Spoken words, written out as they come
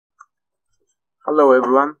Hello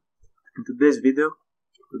everyone, in today's video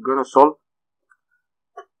we're gonna solve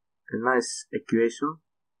a nice equation.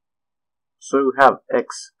 So we have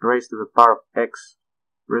x raised to the power of x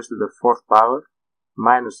raised to the fourth power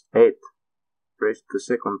minus 8 raised to the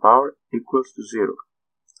second power equals to 0.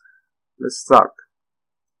 Let's start.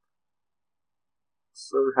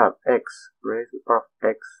 So we have x raised to the power of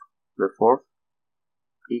x to the fourth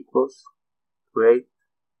equals to 8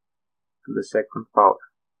 to the second power.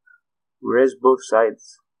 We raise both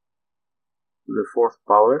sides to the fourth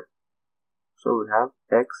power, so we have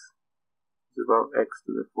x to the power of x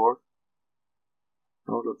to the fourth,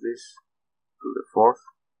 all of this to the fourth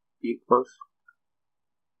equals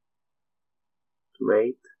to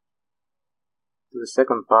 8 to the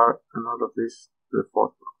second power, and all of this to the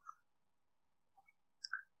fourth power.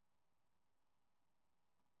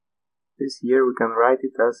 This here we can write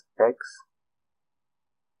it as x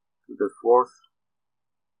to the fourth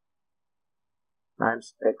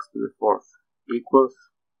times x to the fourth equals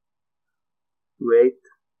to 8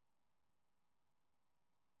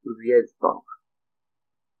 to the 8th power.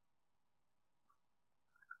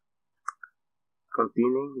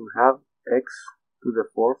 Continuing, we have x to the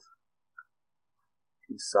fourth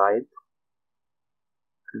inside,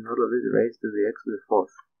 and all of it raised to the x to the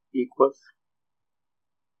fourth equals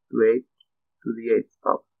to 8 to the 8th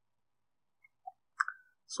power.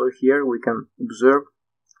 So here we can observe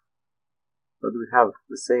that we have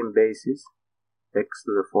the same basis, x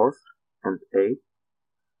to the fourth and 8,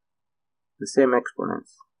 the same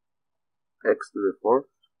exponents, x to the fourth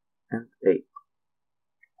and 8.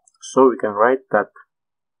 So we can write that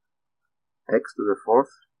x to the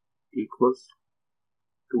fourth equals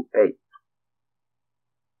to 8.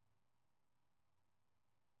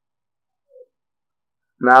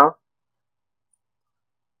 Now,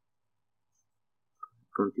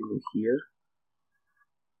 continue here.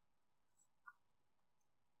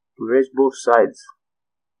 We raise both sides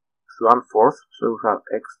to 1/4, so we have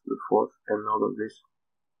x to the fourth and all of this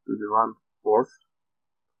to the 1/4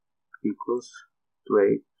 equals to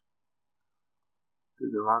 8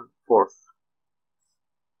 to the 1/4.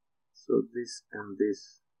 So this and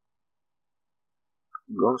this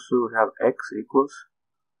gone, so we have x equals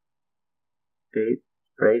 8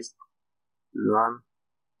 raised to the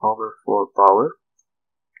 1/4 power,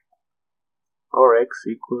 or x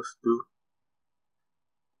equals to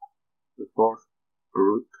the fourth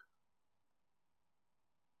root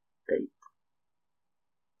 8.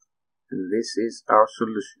 And this is our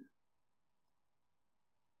solution.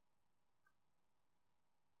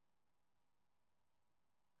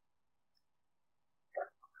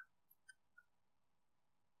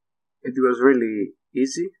 It was really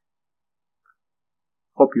easy.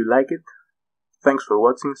 Hope you like it. Thanks for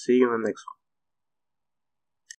watching. See you in the next one.